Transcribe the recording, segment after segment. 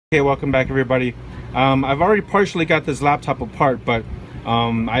Okay, welcome back everybody. I've already partially got this laptop apart, but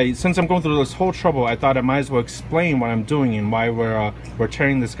since I'm going through this whole trouble, I thought I might as well explain what I'm doing and why we're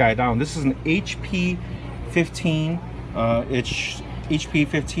tearing this guy down. This is an HP 15, it's HP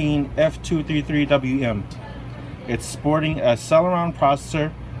 15 F233WM. It's sporting a Celeron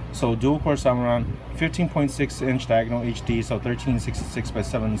processor, so dual core Celeron, 15.6-inch diagonal HD, so 1366 by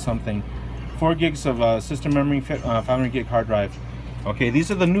 7 something, 4 gigs of system memory, 500 gig hard drive. Okay, these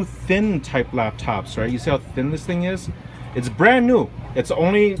are the new thin type laptops, right? You see how thin this thing is? It's brand new. It's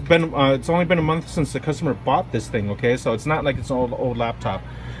only been a month since the customer bought this thing. Okay, so it's not like it's an old laptop.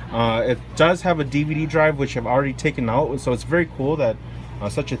 It does have a DVD drive, which I've already taken out. So it's very cool that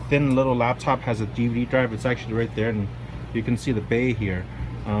such a thin little laptop has a DVD drive. It's actually right there, and you can see the bay here.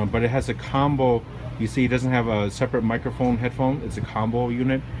 But it has a combo. You see, it doesn't have a separate microphone headphone. It's a combo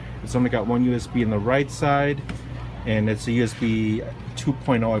unit. It's only got one USB on the right side, and it's a USB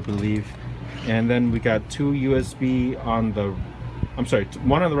 2.0, I believe. And then we got two USB on the, I'm sorry,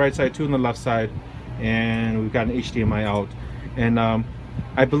 one on the right side, two on the left side, and we've got an HDMI out. And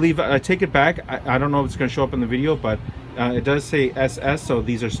I believe, I take it back, I don't know if it's going to show up in the video, but it does say SS, so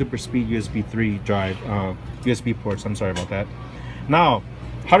these are super speed USB 3 drive, USB ports. I'm sorry about that. Now,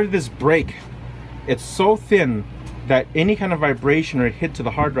 how did this break? It's so thin that any kind of vibration or hit to the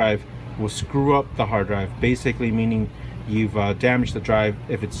hard drive will screw up the hard drive, basically meaning you've damaged the drive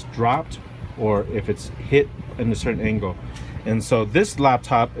if it's dropped or if it's hit in a certain angle. And so this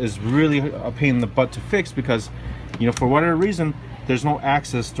laptop is really a pain in the butt to fix because, you know, for whatever reason, there's no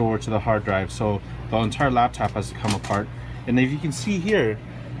access door to the hard drive, so the entire laptop has to come apart. And if you can see here,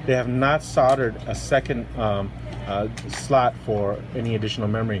 they have not soldered a second slot for any additional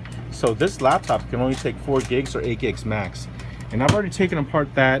memory. So this laptop can only take 4 gigs or 8 gigs max. And I've already taken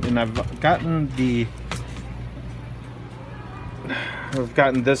apart that, and I've gotten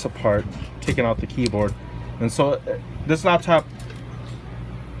this apart, taken out the keyboard. And so this laptop,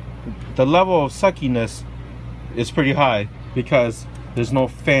 the level of suckiness is pretty high because there's no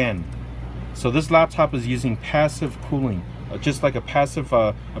fan. So this laptop is using passive cooling, just like a passive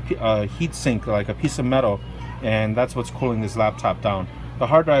heat sink, like a piece of metal, and that's what's cooling this laptop down. The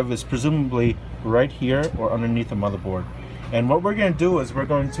hard drive is presumably right here or underneath the motherboard. And what we're going to do is we're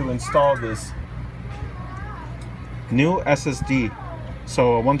going to install this new SSD,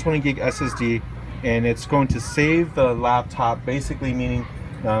 so a 120 gig SSD, and it's going to save the laptop, basically meaning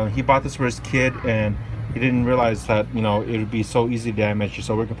he bought this for his kid and he didn't realize that, you know, it would be so easy to damage.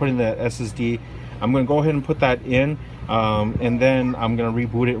 So we're going to put in the SSD. I'm going to go ahead and put that in, and then I'm going to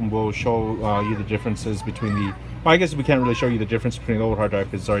reboot it, and we'll show you the differences between the, well, I guess we can't really show you the difference between the old hard drive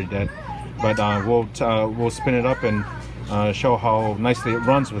because it's already dead, but we'll spin it up and show how nicely it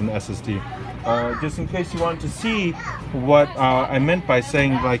runs with an SSD. Just in case you wanted to see what I meant by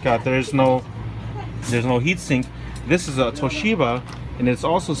saying like there's no heatsink, this is a Toshiba, and it's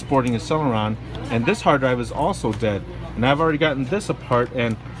also sporting a Celeron, and this hard drive is also dead. And I've already gotten this apart,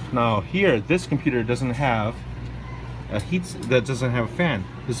 and now here, this computer doesn't have a doesn't have a fan.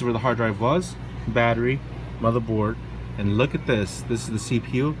 This is where the hard drive was, battery, motherboard, and look at this. This is the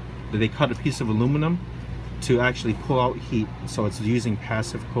CPU. They cut a piece of aluminum to actually pull out heat, so it's using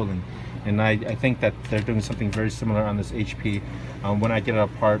passive cooling. And I think that they're doing something very similar on this HP. When I get it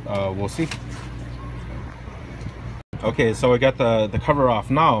apart, we'll see. Okay, so I got the cover off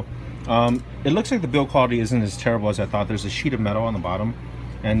now. It looks like the build quality isn't as terrible as I thought. There's a sheet of metal on the bottom,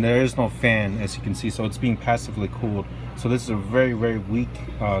 and there is no fan, as you can see, so it's being passively cooled. So this is a very, very weak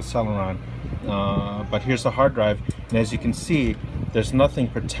Celeron. But here's the hard drive, and as you can see, there's nothing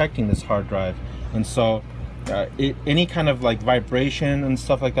protecting this hard drive. And so any kind of like vibration and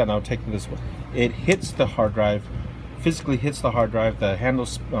stuff like that, and I'll take this one, it hits the hard drive, physically hits the hard drive, the handle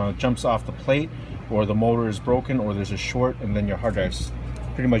jumps off the plate, or the motor is broken, or there's a short, and then your hard drive's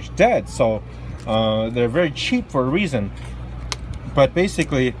pretty much dead. So they're very cheap for a reason. But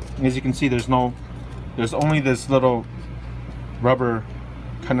basically, as you can see, there's only this little rubber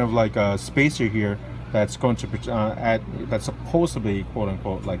kind of like a spacer here that's going to that's supposed to be, quote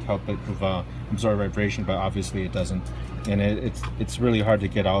unquote, like help it with absorb vibration, but obviously it doesn't, and it's really hard to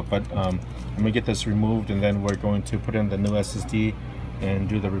get out. But I'm gonna get this removed, and then we're going to put in the new SSD and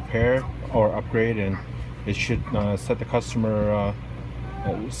do the repair or upgrade, and it should set the customer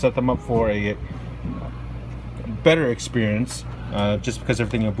set them up for a better experience, just because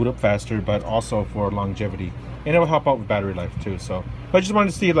everything will boot up faster, but also for longevity, and it will help out with battery life too. So I just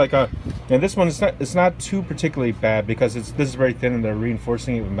wanted to see, like, and this one it's not too particularly bad because this is very thin and they're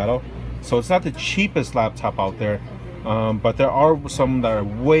reinforcing it with metal, so it's not the cheapest laptop out there, but there are some that are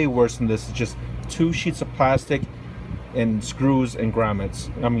way worse than this. It's just 2 sheets of plastic and screws and grommets.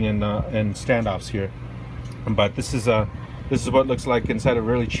 I mean, and standoffs here. But this is what it looks like inside a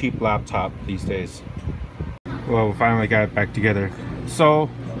really cheap laptop these days. Well, we finally got it back together. So,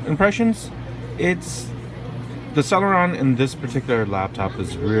 impressions? It's the Celeron in this particular laptop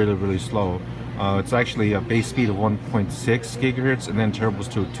is really slow. It's actually a base speed of 1.6 gigahertz and then turbos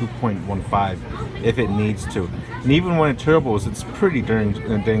to 2.15 if it needs to. And even when it turbos, it's pretty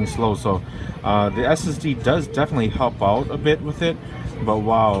dang slow. So the SSD does definitely help out a bit with it. But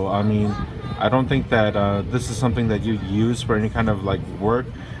wow, I mean, I don't think that this is something that you use for any kind of like work,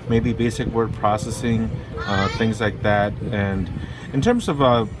 maybe basic word processing, things like that. And in terms of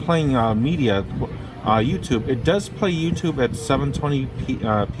playing media, YouTube, it does play YouTube at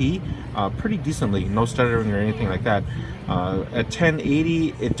 720p pretty decently, no stuttering or anything like that. At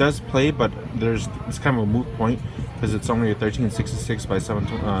 1080 it does play, but it's kind of a moot point because it's only a 1366 by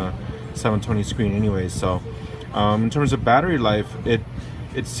 720 screen anyways. So in terms of battery life,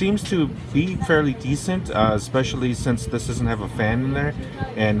 it seems to be fairly decent, especially since this doesn't have a fan in there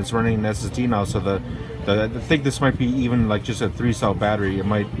and it's running an SSD now. So I think this might be even like just a 3-cell battery. It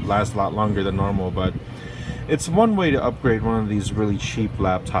might last a lot longer than normal, but it's one way to upgrade one of these really cheap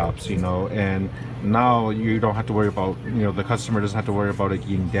laptops, you know. And now you don't have to worry about, you know, the customer doesn't have to worry about it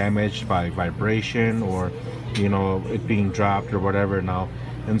getting damaged by vibration or, you know, it being dropped or whatever now.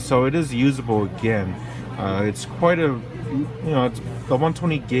 And so it is usable again. It's quite a, you know, it's the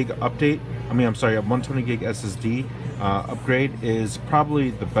 120 gig update. I mean, I'm sorry, a 120 gig SSD upgrade is probably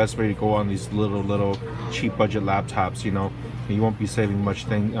the best way to go on these little cheap budget laptops. You know, you won't be saving much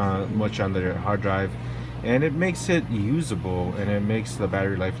on their hard drive, and it makes it usable and it makes the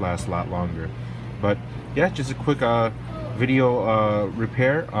battery life last a lot longer. But yeah, just a quick video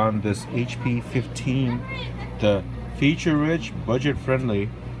repair on this HP 15, the feature-rich, budget-friendly,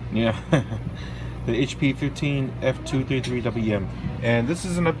 yeah. The HP 15 F233WM, and this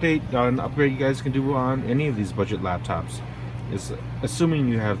is an upgrade you guys can do on any of these budget laptops, is assuming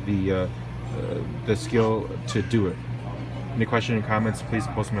you have the skill to do it. Any questions or comments, please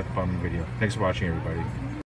post them at the bottom of the video. Thanks for watching, everybody.